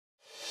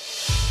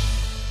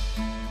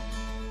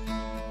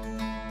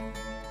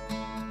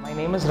My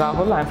name is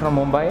Rahul. I'm from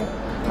Mumbai.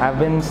 I've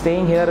been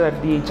staying here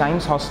at the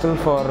Chimes hostel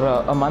for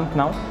a month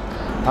now.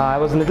 I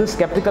was a little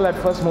skeptical at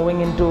first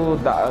moving into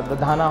the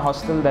Dhana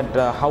hostel, that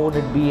how would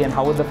it be and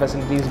how would the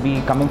facilities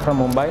be coming from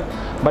Mumbai.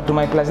 But to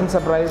my pleasant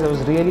surprise, I was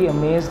really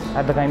amazed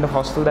at the kind of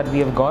hostel that we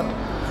have got.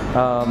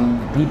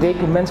 We take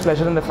immense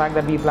pleasure in the fact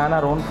that we plan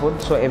our own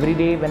food. So every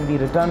day when we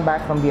return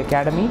back from the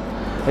academy,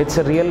 it's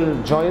a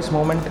real joyous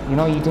moment,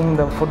 eating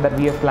the food that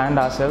we have planned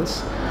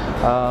ourselves.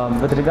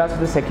 With regards to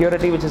the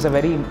security, which is a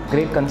very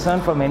great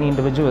concern for many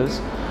individuals,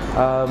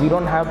 we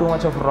don't have too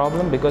much of a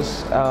problem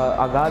because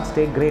our guards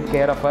take great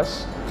care of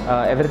us.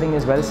 Everything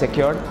is well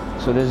secured,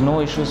 so there's no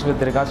issues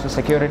with regards to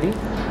security.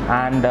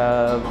 And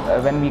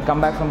when we come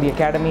back from the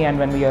academy and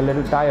when we are a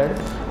little tired,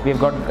 we've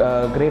got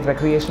great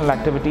recreational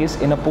activities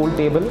in a pool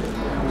table,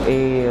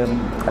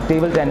 a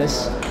table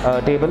tennis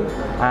table,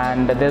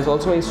 and there's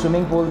also a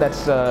swimming pool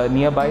that's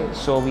nearby,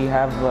 so we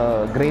have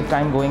a great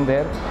time going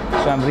there.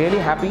 So I'm really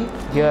happy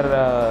here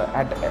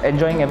at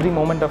enjoying every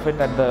moment of it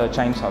at the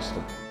Chimes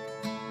hostel.